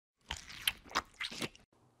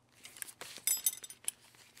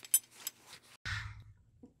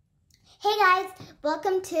Hey guys,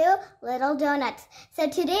 welcome to Little Donuts. So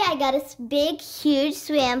today I got this big, huge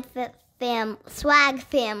swag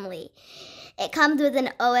family. It comes with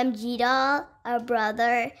an OMG doll, a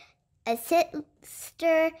brother, a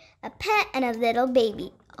sister, a pet, and a little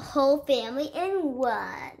baby. A whole family in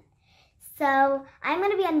one. So I'm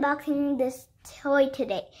going to be unboxing this toy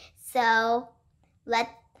today. So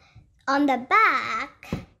on the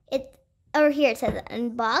back, over here it says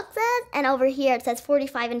unboxes, and over here it says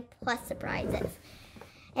 45 and plus surprises.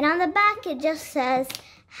 And on the back it just says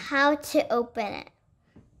how to open it.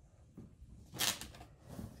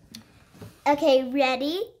 Okay,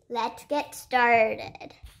 ready? Let's get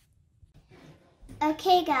started.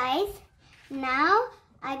 Okay guys, now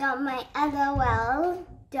I got my LOL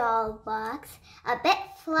doll box a bit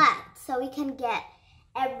flat so we can get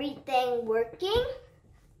everything working.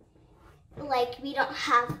 Like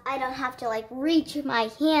I don't have to like reach my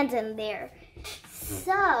hands in there.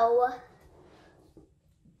 So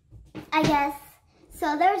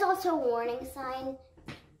there's also a warning sign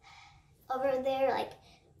over there, like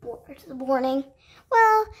warning.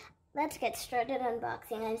 Well, let's get started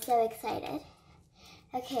unboxing. I'm so excited.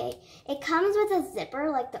 Okay, it comes with a zipper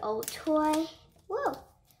like the old toy. Whoa,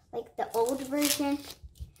 like the old version.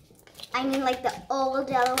 I mean like the old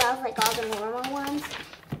LOLs, like all the normal ones.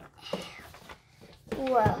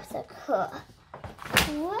 Whoa, so cool.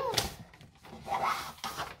 Whoa.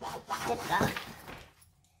 Good stuff.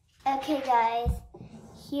 Okay, guys,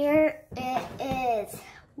 here it is.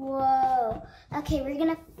 Whoa. Okay, we're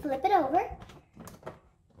gonna flip it over.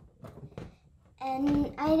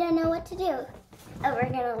 And I don't know what to do. Oh, we're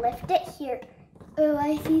gonna lift it here. Oh,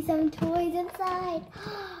 I see some toys inside.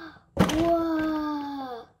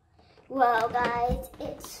 Whoa. Whoa, guys,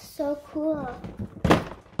 it's so cool.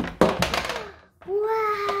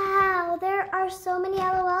 Wow, there are so many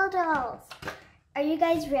LOL dolls. Are you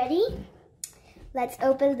guys ready? Let's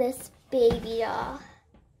open this baby doll.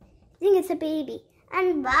 I think it's a baby.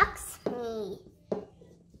 Unbox me.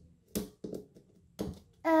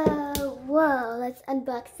 Oh, whoa, let's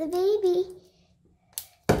unbox the baby.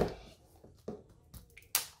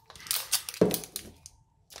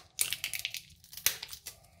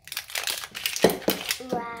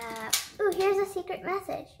 Wow. Ooh, here's a secret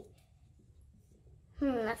message.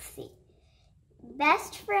 Let's see.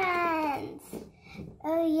 Best friends.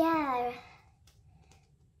 Oh, yeah.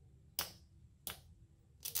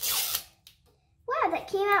 Wow, that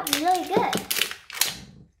came out really good.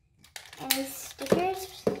 Any stickers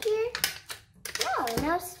here?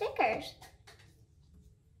 No stickers.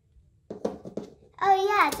 Oh,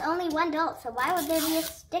 yeah, it's only one doll, so why would there be a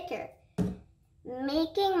sticker?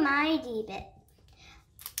 Making my D-Bit.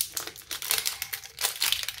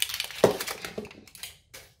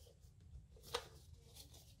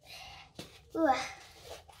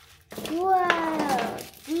 Whoa,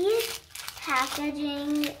 these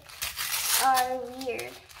packaging are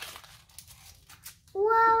weird.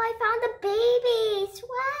 Whoa, I found the baby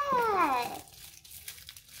sweat.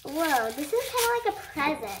 Whoa, this is kind of like a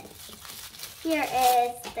present. Here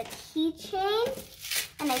is the keychain,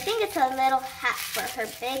 and I think it's a little hat for her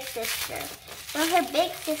big sister. Well, her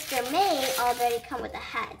big sister may already come with a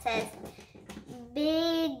hat. It says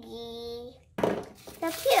Biggie.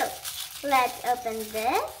 So cute. Let's open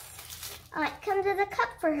this. Oh, it comes with a cup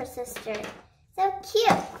for her sister. So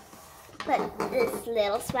cute. But this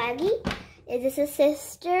little swaggy. Is this a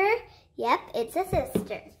sister? Yep, it's a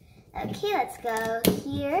sister. Okay, let's go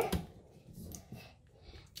here.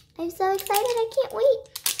 I'm so excited, I can't wait.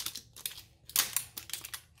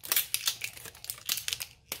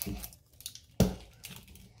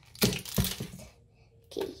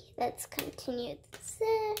 Okay, let's continue this.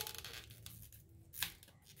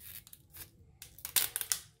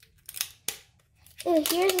 Ooh,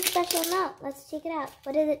 here's a special note. Let's check it out.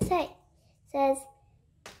 What does it say?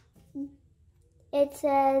 It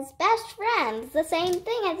says best friends, the same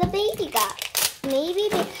thing as the baby got. Maybe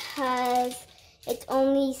because it's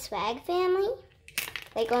only swag family,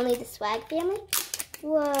 like only the swag family.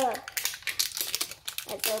 Whoa.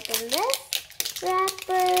 Let's open this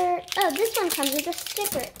wrapper. Oh, this one comes with a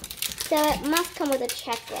sticker, so it must come with a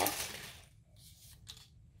checklist.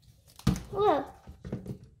 Whoa.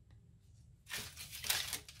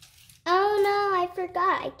 Oh no, I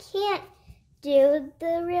forgot. I can't do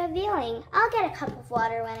the revealing. I'll get a cup of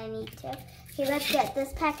water when I need to. Okay, let's get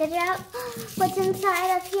this package out. What's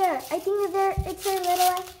inside of here? I think it's a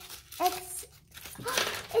little,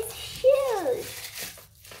 it's shoes.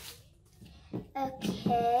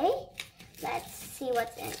 Okay, let's see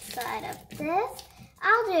what's inside of this.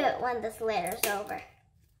 I'll do it when this layer's over.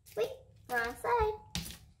 Wait, wrong side.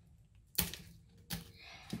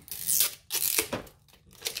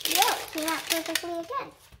 came out perfectly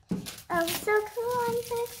again. Oh, so cool. I'm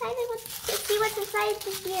so excited to see what's inside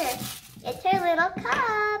this year. It's her little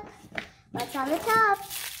cup. What's on the top?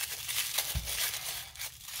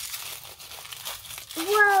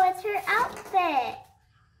 Whoa, it's her outfit.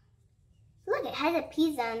 Look, it has a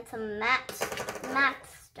pizza and some matte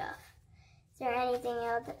stuff. Is there anything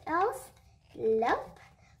else? Nope.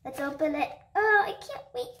 Let's open it. Oh, I can't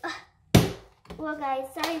wait. Well, guys,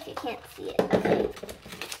 sorry if you can't see it. Okay.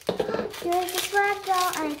 Here's the swag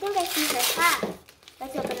doll, and I think I see her hat.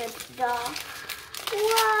 Let's open the doll.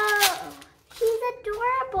 Whoa! She's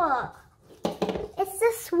adorable. It's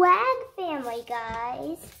the Swag family,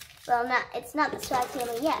 guys. Well, it's not the Swag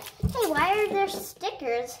family yet. Hey, why are there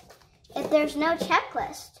stickers if there's no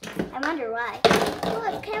checklist? I wonder why. Oh,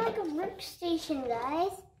 it's kind of like a workstation,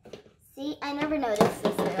 guys. See, I never noticed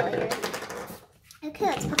this earlier. Okay,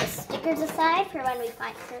 let's put the stickers aside for when we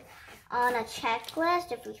find her on a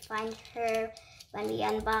checklist. If we find her when we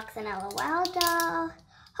unbox an LOL doll.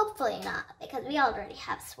 Hopefully not, because we already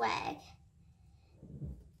have Swag.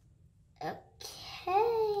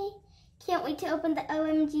 Okay. Can't wait to open the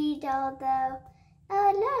OMG doll, though.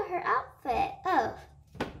 Oh, no, her outfit. Oh,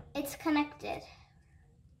 it's connected.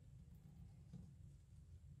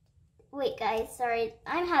 Wait, guys, sorry.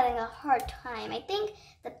 I'm having a hard time. I think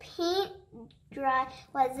the paint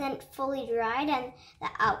wasn't fully dried, and the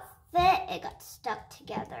outfit, it got stuck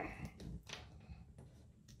together.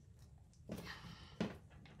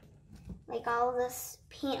 Like all this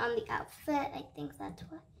paint on the outfit, I think that's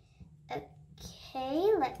what. Okay,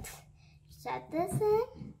 let's set this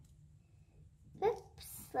in. Oops,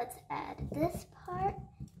 let's add this part.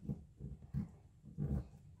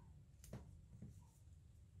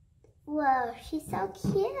 Whoa, she's so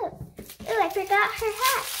cute. Ooh, I forgot her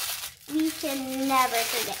hat. We should never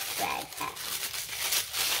forget Swag hat.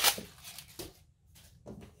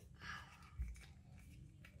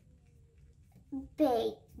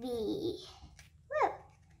 Baby. Whoa.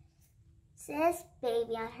 Says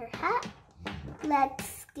baby on her hat.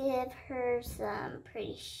 Let's give her some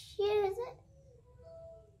pretty shoes.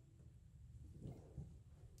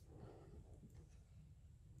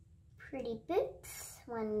 Pretty boots.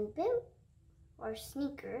 One boot. Or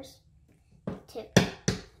sneakers. Two.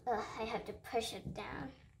 I have to push it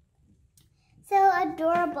down. So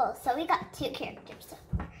adorable. So we got two characters so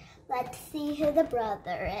far. Let's see who the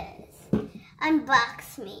brother is.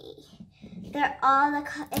 Unbox me. They're all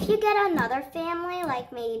if you get another family,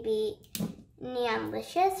 like maybe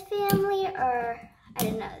Neonlicious family, or I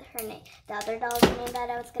don't know her name, the other doll's name that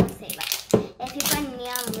I was gonna say, but if you find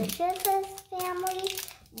Neonlicious family,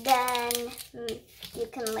 then you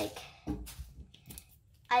can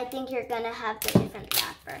I think you're gonna have the different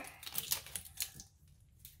wrapper.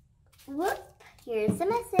 Whoop! Here's the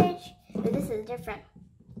message. Oh, this is different.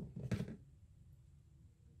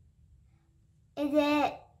 Is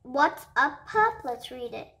it what's up, pup? Let's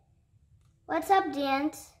read it. What's up,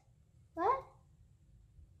 Dance? What?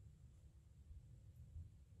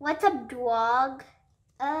 What's up, dog?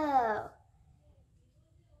 Oh.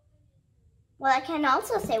 Well, I can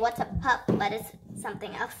also say what's up, pup, but it's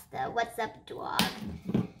something else though. What's up, dog?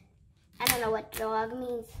 I don't know what dog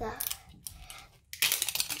means though.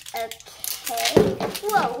 Okay.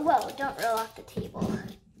 Whoa, don't roll off the table.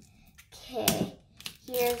 Okay.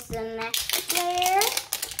 Here's the next layer.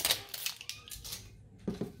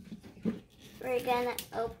 We're gonna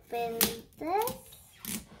open this.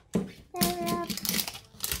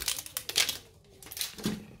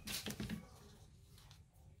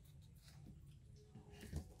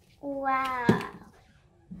 Wow.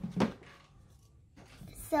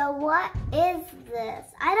 So what is this?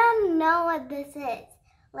 I don't know what this is.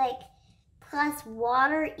 Like, plus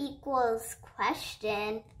water equals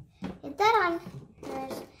question. Is that on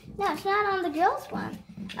hers? No, it's not on the girls one.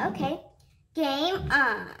 Okay. Game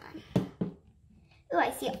on. Ooh,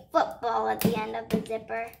 I see a football at the end of the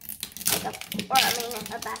zipper.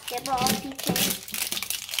 A basketball piece.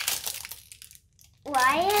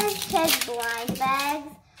 Why is his blind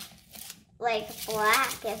bags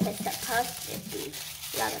black if it's supposed to be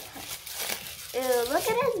the other part? Ooh, look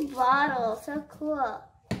at his bottle. So cool.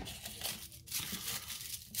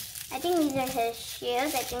 I think these are his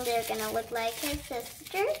shoes. I think they're gonna look like his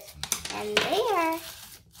sisters. And they are.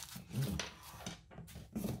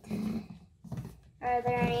 Are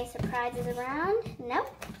there any surprises around?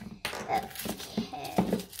 Nope. Okay.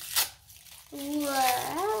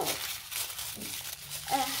 Whoa.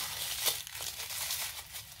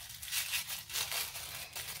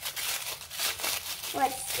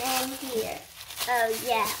 What's in here? Oh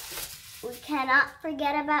yeah. We cannot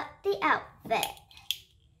forget about the outfit.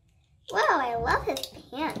 Wow, I love his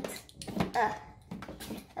pants.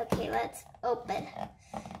 Okay, let's open.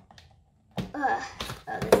 Oh,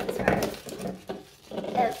 this is hard.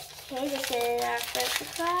 Okay, this is our first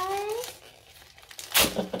surprise.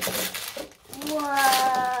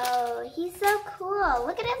 Whoa, he's so cool.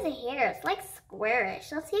 Look at his hair. It's like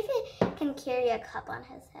squarish. Let's see if he can carry a cup on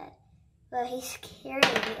his head. Well, he's carrying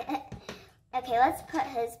it. Okay, let's put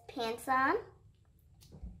his pants on.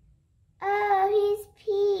 Oh, he's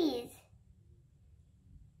peas.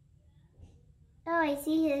 Oh, I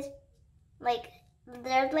see his, like,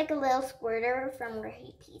 there's like a little squirter from where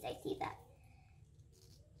he pees. I see that.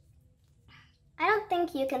 I don't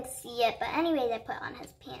think you can see it, but anyways, I put on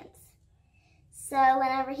his pants. So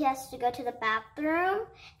whenever he has to go to the bathroom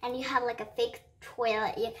and you have like a fake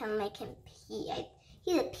toilet, you can make him pee.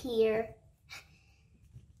 He's a peer.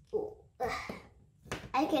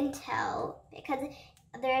 I can tell because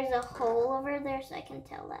there's a hole over there, so I can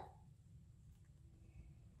tell that.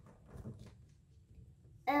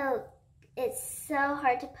 Oh, it's so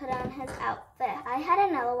hard to put on his outfit. I had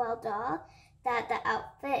an LOL doll that the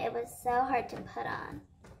outfit, it was so hard to put on.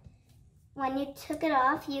 When you took it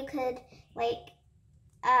off, you could, like,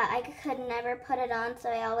 I could never put it on, so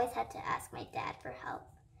I always had to ask my dad for help.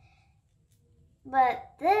 But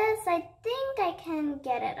this, I think I can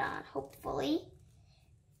get it on, hopefully.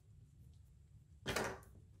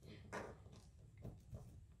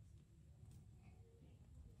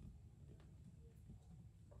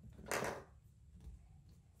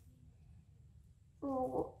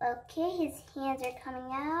 Ooh, okay, his hands are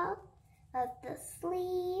coming out of the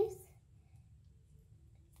sleeves.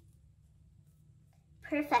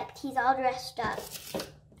 Perfect, he's all dressed up.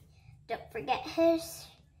 Don't forget his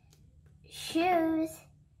shoes.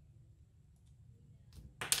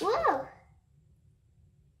 Whoa!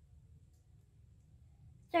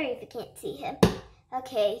 Sorry if you can't see him.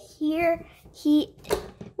 Okay, here he,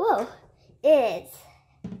 whoa, is.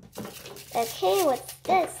 Okay, what's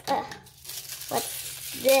this?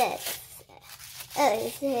 What's this? Oh,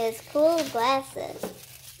 it's his cool glasses.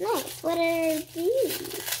 Nice, what are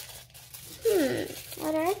these?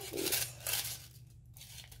 What are these?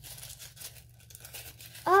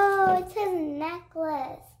 Oh, it's his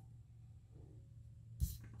necklace.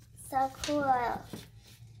 So cool.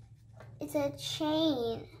 It's a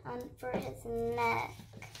chain for his neck.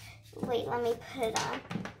 Wait, let me put it on.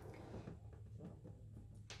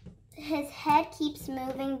 His head keeps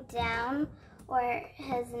moving down, or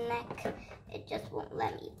his neck, it just won't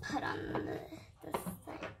let me put on this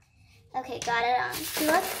thing. Okay, got it on. He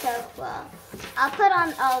looks so cool. I'll put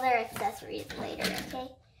on all their accessories later, okay?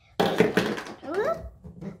 Whoop.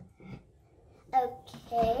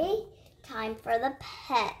 Okay, time for the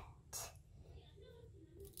pet.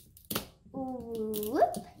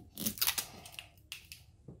 Whoop.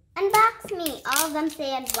 Unbox me. All of them say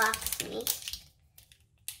unbox me.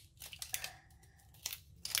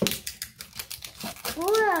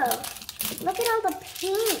 Whoa, look at all the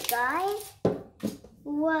paint, guys.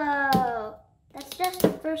 Whoa, that's just the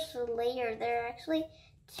first layer. There are actually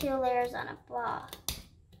 2 layers on a ball.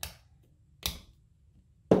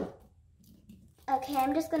 Okay,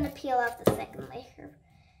 I'm just going to peel off the second layer.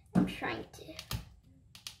 I'm trying to.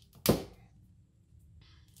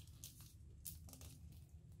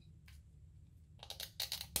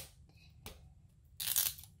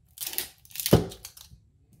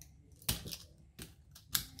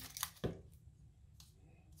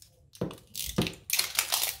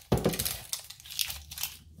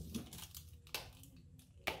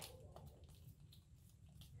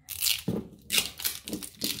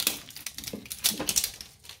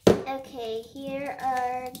 Okay, here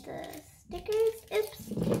are the stickers.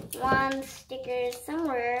 Oops, one sticker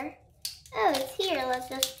somewhere. Oh, it's here. Let's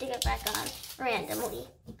just stick it back on randomly.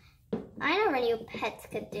 I never knew pets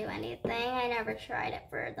could do anything. I never tried it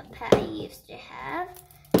for the pet I used to have.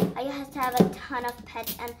 I used to have a ton of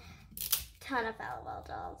pets and a ton of LOL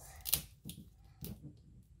dolls.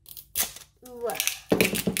 Whoa.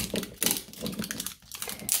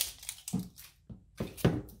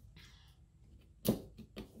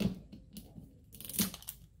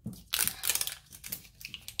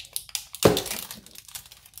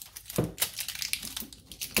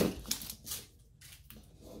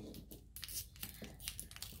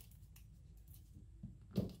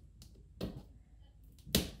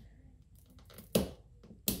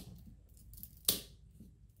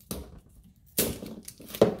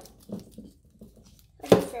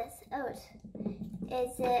 Oh,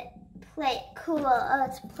 is it plate cool? Oh,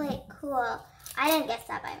 it's plate cool. I didn't guess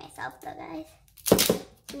that by myself though, guys.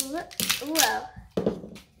 Whoa.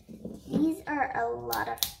 These are a lot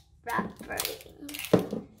of wrapping.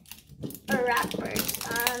 or wrappers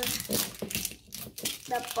on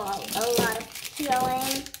the ball. A lot of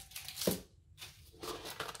peeling.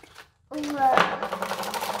 Whoa.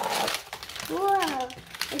 Whoa.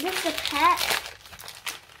 Is this the pet?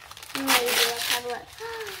 Maybe. Let's have a look.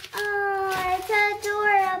 Oh, it's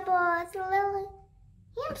adorable. It's a little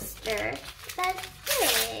hamster. That's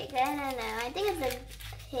big. I don't know. I think it's a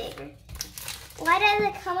pig. Why does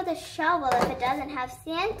it come with a shovel if it doesn't have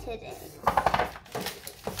sand today?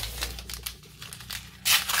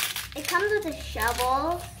 It comes with a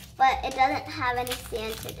shovel, but it doesn't have any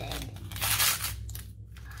sand today.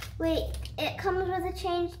 Wait, it comes with a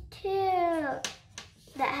change too.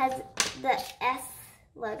 That has the S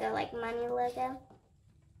logo, like money logo.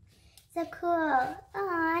 So cool.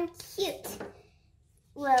 Aw, and cute.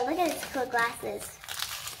 Whoa, look at his cool glasses.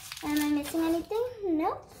 Am I missing anything?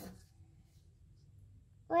 Nope.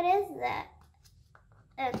 What is that?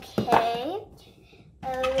 Okay.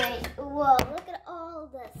 Alright. Whoa, look at all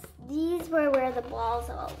this. These were where the balls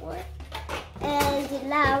all were. And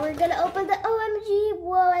now we're gonna open the OMG.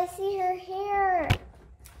 Whoa, I see her hair.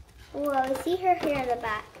 Whoa, I see her hair in the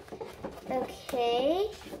back. Okay.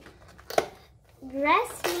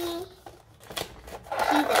 Dress me.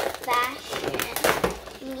 She's a fashion.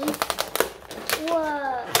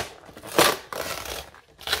 Whoa.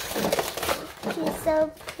 She's so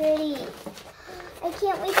pretty. I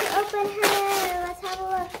can't wait to open her. Let's have a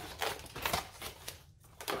look.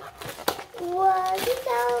 Whoa, she's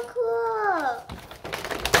so cool.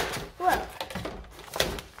 Whoa.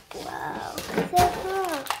 Wow, so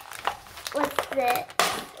cool. What's this?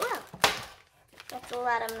 Whoa. That's a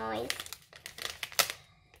lot of noise.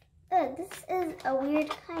 Oh, this is a weird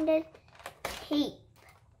kind of tape.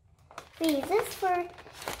 Wait, is this for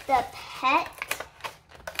the pet?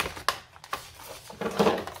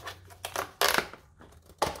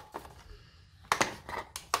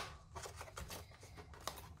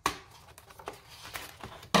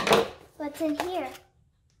 What's in here?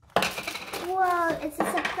 Whoa, it's a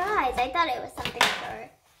surprise. I thought it was something for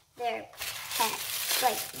their pet,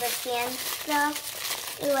 like the sand stuff.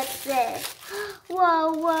 Ooh, what's this?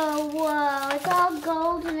 Whoa, whoa, whoa. It's all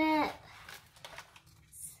gold in it.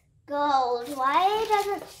 Gold. Why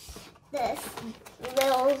doesn't this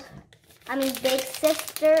big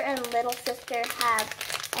sister and little sister have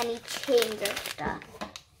any chains or stuff?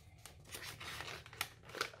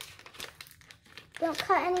 Don't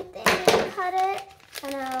cut anything. Did I cut it? Oh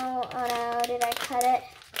no, did I cut it?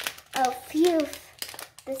 Oh, phew.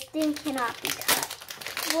 This thing cannot be cut.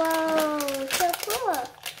 Whoa, so cool.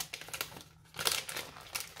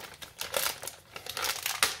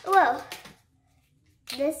 Whoa.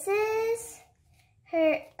 This is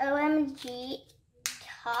her OMG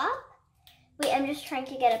top. Wait, I'm just trying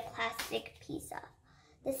to get a plastic piece off.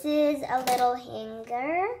 This is a little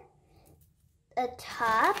hanger. A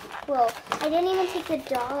top. Whoa, I didn't even take the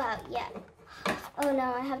doll out yet. Oh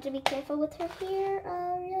no, I have to be careful with her hair.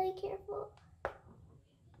 Oh, really careful.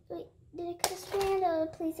 Wait, did I cut a strand? Oh,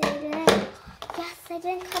 please say I didn't. Yes, I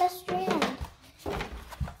didn't cut a strand.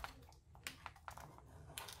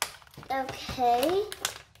 Okay.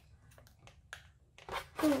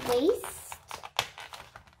 The waist.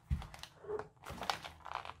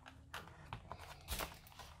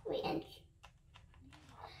 Wait, and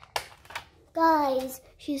guys,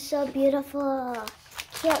 she's so beautiful.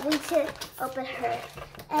 Can't wait to open her.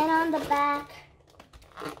 And on the back,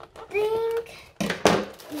 I think you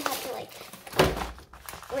have to like,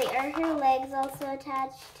 wait, are her legs also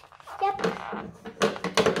attached? Yep.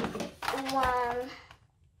 One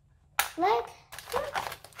leg.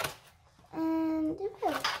 And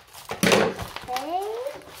okay.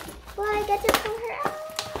 Well, I get to pull her out.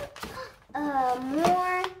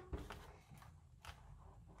 More.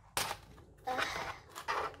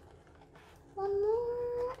 One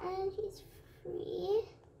more, and she's free.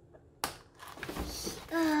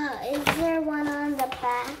 Is there one on the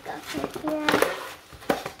back of her here?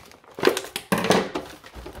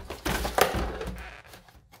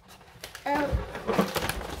 Oh,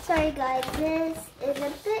 sorry guys, this is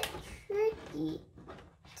a bit tricky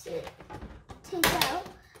to take out.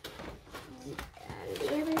 And the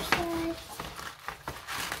other side.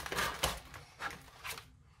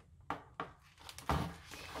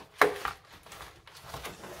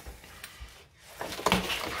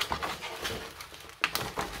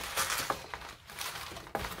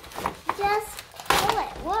 Just pull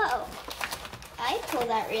it. Whoa. I pulled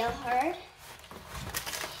that real hard.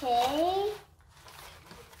 Okay.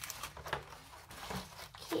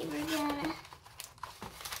 Okay, we're gonna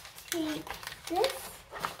take this.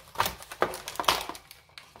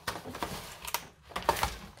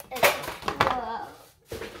 Okay. Whoa.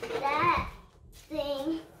 That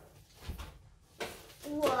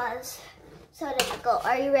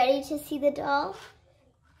ready to see the doll?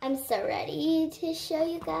 I'm so ready to show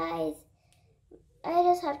you guys. I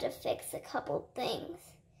just have to fix a couple things.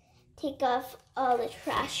 Take off all the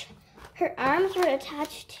trash. Her arms were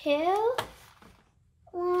attached too.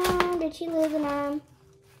 Did she lose an arm?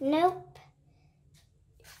 Nope.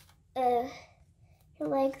 Her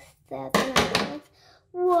legs, that's her legs.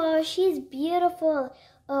 Whoa, she's beautiful.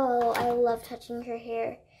 Oh, I love touching her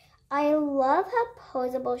hair. I love how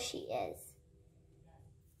posable she is.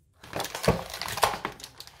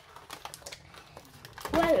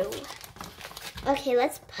 Whoa. Okay,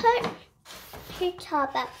 let's put her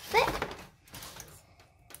top outfit.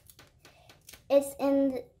 It's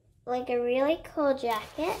in like a really cool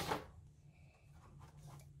jacket.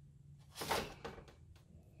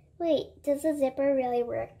 Wait, does the zipper really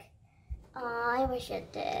work? Oh, I wish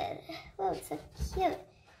it did. Oh, it's so cute.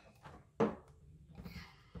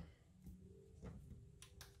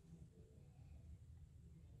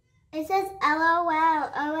 It says LOL,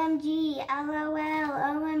 OMG, LOL,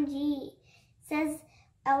 OMG. It says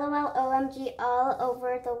LOL, OMG all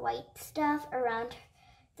over the white stuff around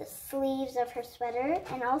the sleeves of her sweater.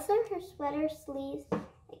 And also her sweater sleeves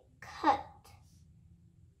like cut.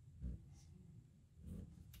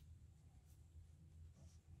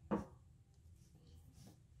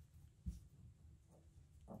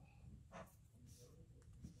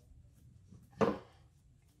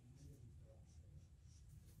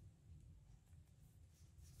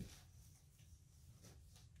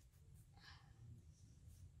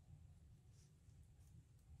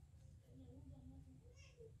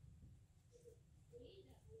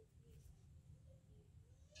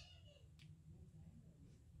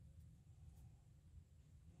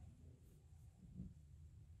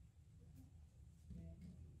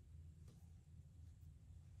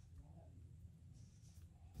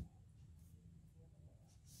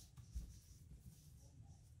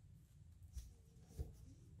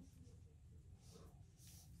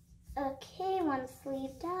 Okay, one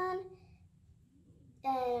sleeve done.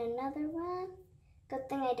 And another one. Good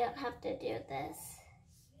thing I don't have to do this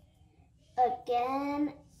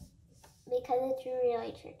again because it's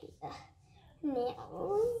really tricky.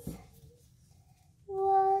 Nails.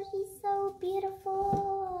 Whoa, she's so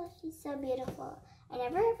beautiful. She's so beautiful. I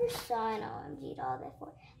never ever saw an OMG doll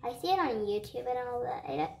before. I see it on YouTube and all that.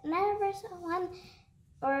 I never saw one,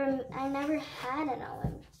 or I never had an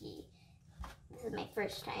OMG. This is my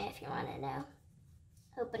first time, if you want to know.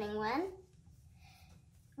 Opening one.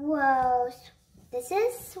 Whoa, this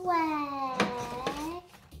is swag.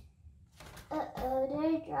 Uh-oh,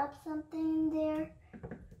 did I drop something in there?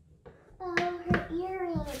 Oh, her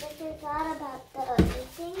earrings. I forgot about those. I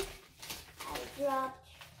think I dropped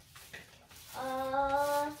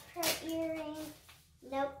all her earrings.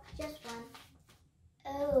 Nope, just one.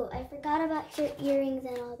 Oh, I forgot about her earrings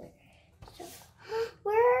and all their stuff.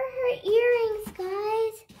 Where are her earrings,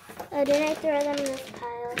 guys? Oh, did I throw them in this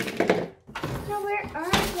pile? No, where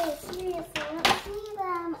are they? Seriously, I don't see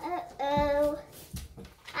them. Uh-oh.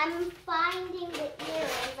 I'm finding the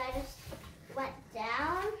earrings. I just went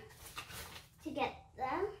down to get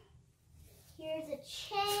them. Here's a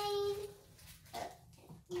chain, an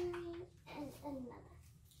earring, and another.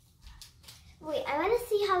 Wait, I want to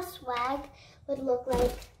see how swag would look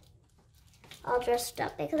like all dressed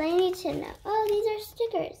up because I need to know. Oh, these are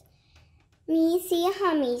stickers. Me see a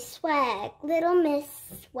hummy, swag, little Miss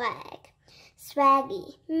Swag,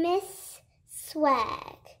 swaggy, Miss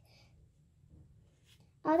Swag.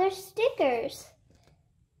 Oh, they're stickers.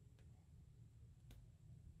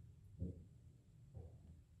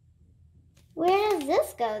 Where does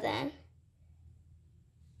this go then?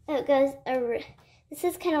 Oh, it goes, this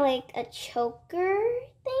is kind of like a choker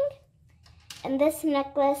thing. And this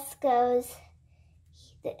necklace goes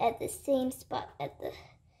at the same spot at the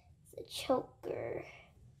choker.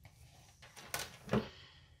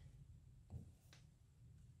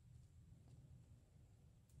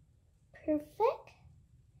 Perfect.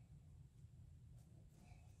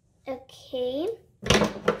 Okay.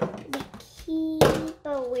 Be keep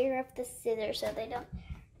aware of the scissors so they don't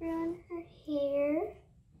ruin her hair.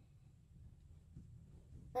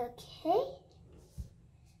 Okay.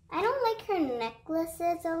 I don't like her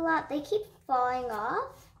necklaces a lot. They keep falling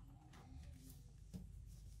off.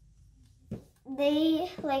 They,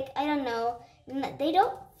 like, I don't know. They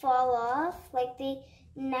don't fall off. Like, they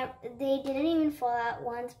didn't even fall out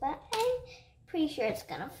once, but I'm pretty sure it's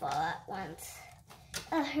gonna fall out once.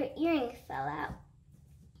 Oh, her earring fell out.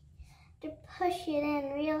 To push it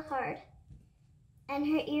in real hard. And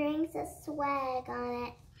her earring says swag on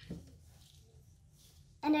it.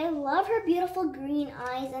 And I love her beautiful green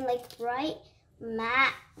eyes and like bright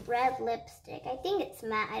matte red lipstick. I think it's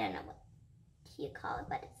matte. I don't know what you call it,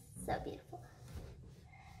 but it's so beautiful.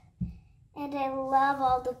 And I love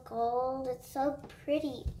all the gold. It's so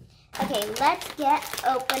pretty. Okay, let's get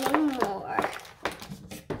opening more.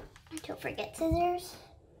 Don't forget scissors.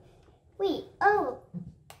 Wait, oh,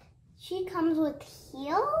 she comes with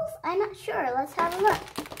heels? I'm not sure. Let's have a look.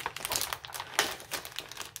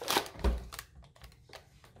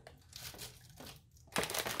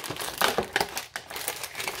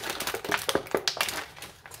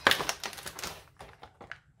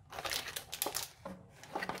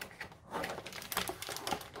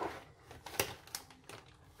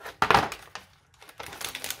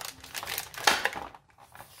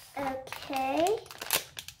 Okay.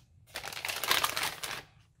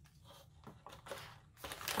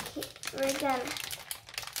 We're done.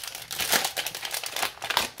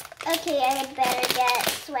 Okay, I had better get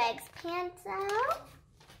Swag's pants out.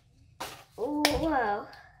 Whoa.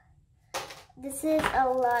 This is a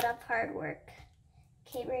lot of hard work.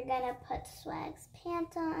 Okay, we're gonna put Swag's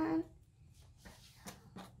pants on.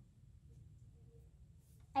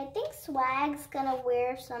 I think Swag's gonna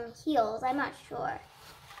wear some heels. I'm not sure.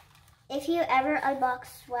 If you ever unbox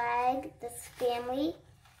Swag, this family,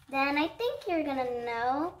 then I think you're gonna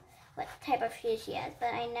know what type of shoes she has.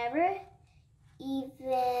 But I never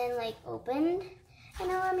even like opened an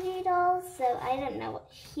OMG doll, so I don't know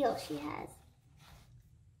what heel she has.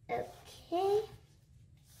 Okay.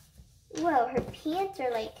 Whoa, her pants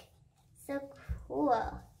are like so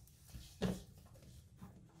cool.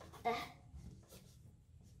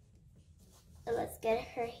 Let's get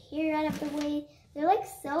her hair out of the way. They're like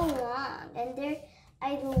so long, and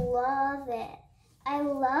I love it. I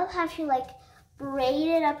love how she like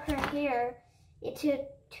braided up her hair into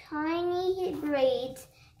tiny braids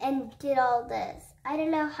and did all this. I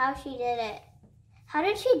don't know how she did it. How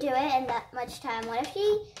did she do it in that much time? What if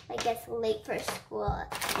she like gets late for school?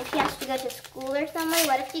 If she has to go to school or somewhere,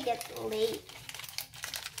 what if she gets late?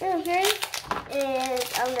 So here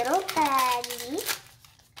is a little baggie.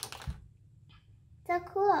 So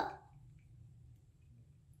cool.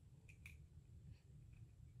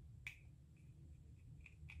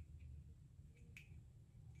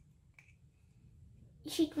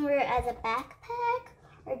 She can wear it as a backpack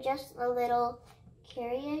or just a little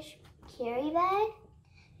carry bag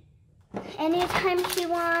anytime she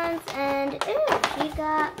wants. And ooh, she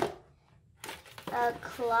got a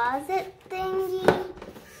closet thingy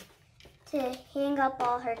to hang up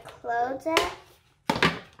all her clothes at.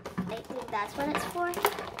 I think that's what it's for.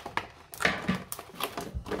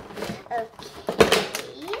 Okay.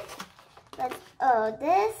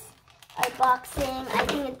 This unboxing, I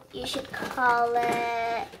think you should call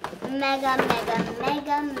it Mega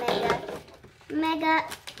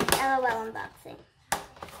LOL unboxing.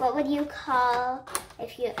 What would you call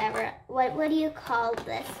what would you call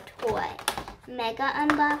this toy? Mega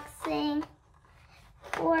unboxing?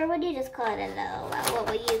 Or would you just call it a LOL? What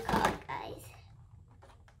would you call it, guys?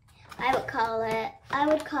 I would call it a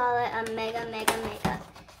Mega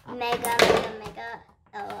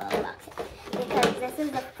LOL unboxing. Because this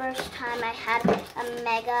is the first time I had a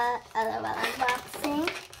Mega LOL unboxing.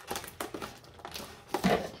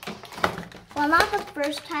 Well, not the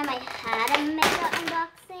first time I had a Mega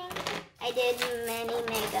unboxing. I did many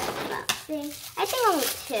Mega unboxings. I think only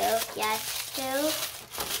 2. Yeah, 2.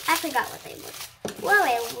 I forgot what they were. Whoa,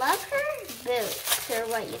 I love her boots, or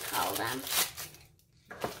what you call them.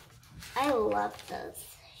 I love those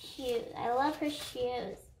shoes. I love her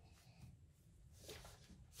shoes.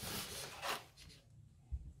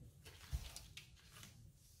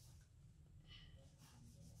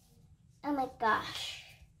 Oh my gosh.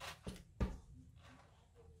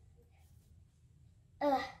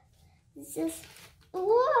 This is,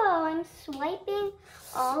 whoa, I'm swiping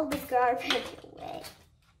all the garbage away.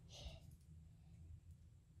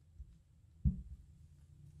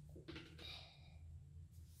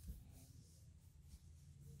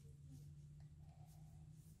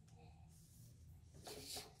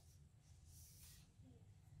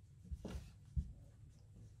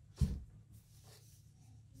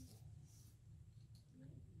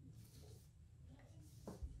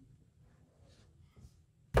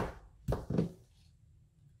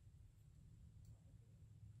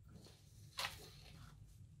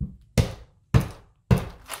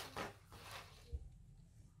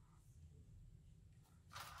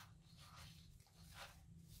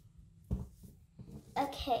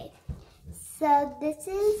 Okay, so this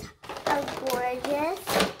is a gorgeous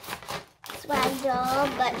Swag doll,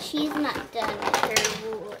 but she's not done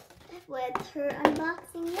with her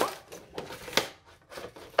unboxing yet.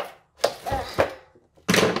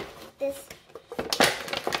 This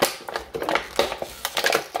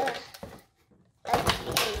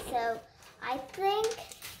I think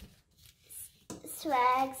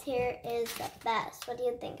Swag's hair is the best. What do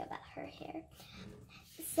you think about her hair?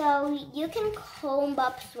 So you can comb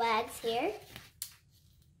up Swag's hair.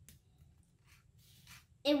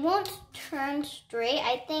 It won't turn straight.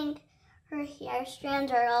 I think her hair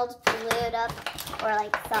strands are all glued up or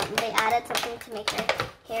like something. They added something to make her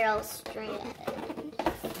hair all straight.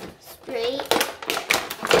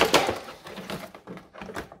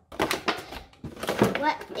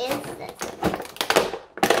 What is this?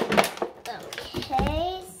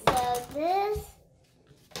 Okay, so this,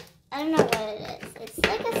 I don't know what it is. It's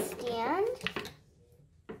like a stand.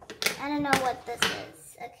 I don't know what this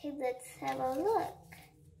is. Okay, let's have a look.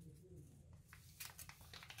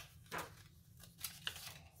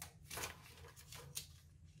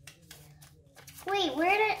 Wait,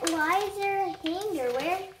 why is there a hanger?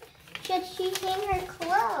 Where should she hang her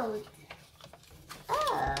clothes?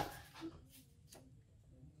 Oh.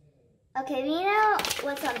 Okay, we know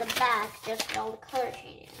what's on the back, just all the color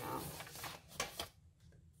changing now.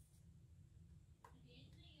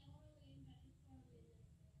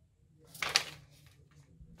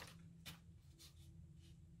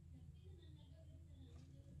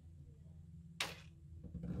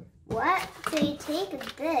 What? So you take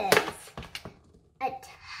this,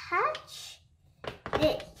 attach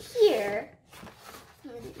it here,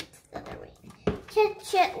 it's the other way,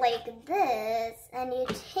 catch it like this, and you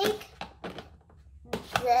take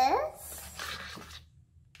this,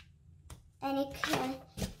 and you can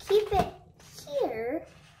keep it here.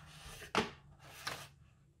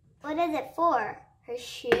 What is it for? Her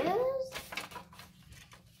shoes?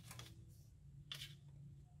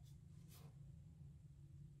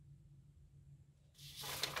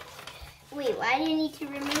 Wait, why do you need to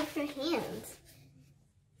remove her hands?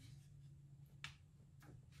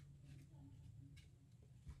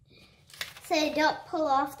 So don't pull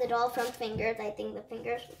off the doll from fingers. I think the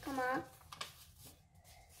fingers will come off.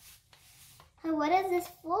 And what is this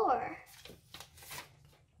for?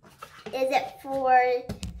 Is it for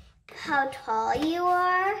how tall you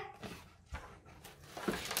are?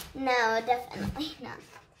 No, definitely not.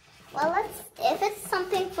 Well, if it's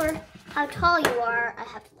something for how tall you are, I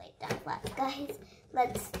have to lay it down flat, guys.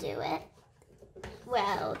 Let's do it.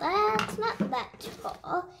 Well, that's not that tall.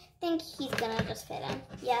 I think he's gonna just fit in.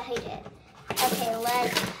 Yeah, he did. Okay,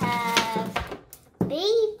 let's have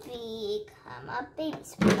baby come up. Baby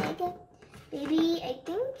Swag. Baby, I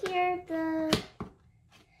think you're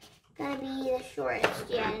gonna be the shortest.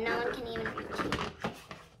 Yeah, no one can even reach you.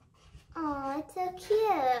 Oh, it's so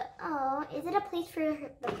cute. Oh, is it a place for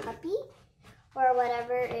the puppy? Or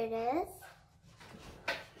whatever it is?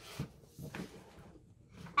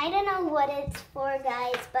 I don't know what it's for,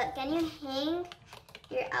 guys, but can you hang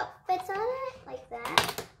your outfits on it? Like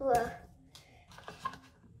that? Whoa.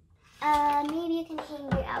 Maybe you can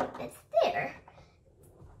hang your outfits there.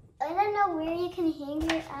 I don't know where you can hang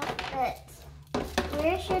your outfits.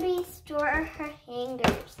 Where should we store her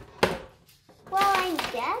hangers? Well, I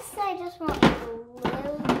guess I just won't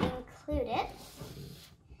include it.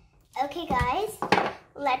 Okay, guys,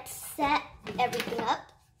 let's set everything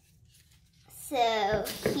up. So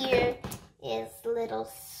here is little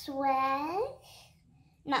Swag.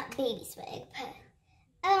 Not baby Swag, but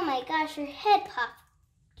oh my gosh, her head popped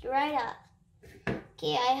right up.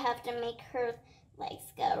 Okay, I have to make her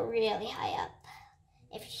legs go really high up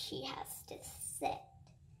if she has to sit.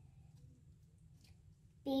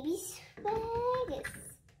 Baby Swag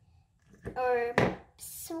is, or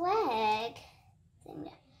Swag.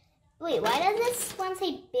 Wait, why does this one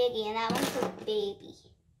say Biggie and that one says Baby?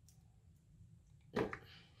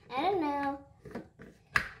 I don't know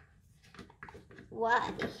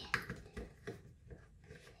why.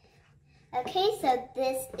 Okay, so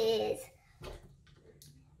this is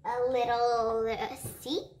a little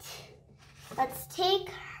seat. Let's take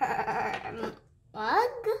her mug,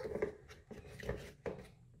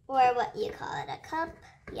 or what you call it, a cup?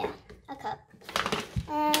 Yeah, a cup.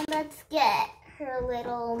 And let's get her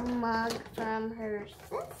little mug from her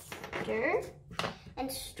sister and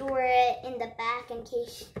store it in the back in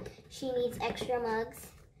case she needs extra mugs,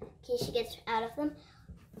 in case she gets out of them.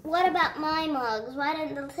 What about my mugs? Why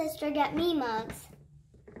didn't the sister get me mugs?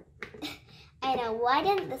 I know, why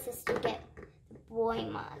didn't the sister get boy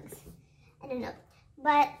mugs? I don't know.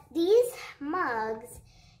 But these mugs,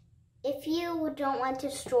 if you don't want to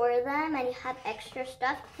store them and you have extra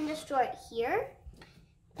stuff, you can just store it here.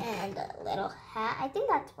 And a little hat. I think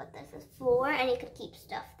that's what this is for, and you could keep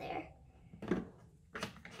stuff there.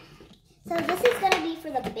 So this is going to be for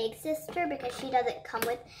the big sister because she doesn't come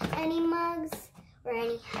with any mugs or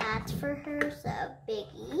any hats for her, so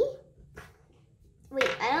Biggie. wait,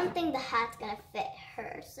 I don't think the hat's gonna fit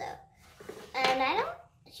her, so. And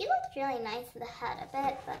she looks really nice in the hat a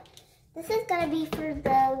bit, but this is gonna be for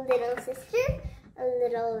the little sister. A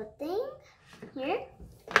little thing here.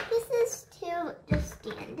 This is to just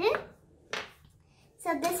stand it.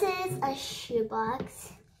 So this is a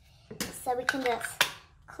shoebox. So we can just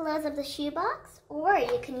close up the shoebox, or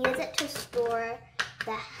you can use it to store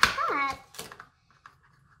the hat,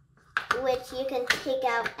 which you can take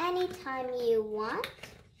out anytime you want.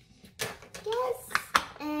 Yes,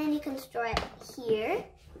 and you can store it here.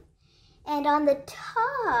 And on the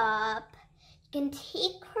top, you can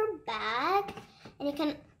take her bag and you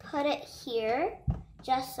can put it here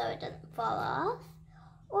just so it doesn't fall off.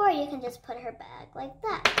 Or you can just put her bag like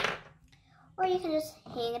that. Or you can just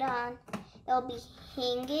hang it on. It'll be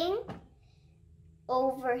hanging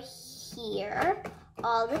over here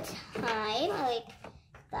all the time, like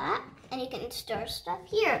that. And you can store stuff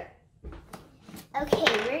here.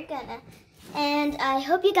 Okay, and I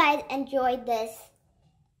hope you guys enjoyed this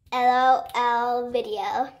LOL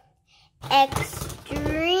video.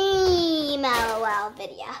 Extreme LOL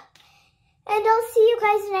video. And I'll see you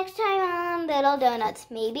guys next time on Little Donuts.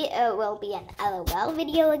 Maybe it will be an LOL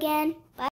video again.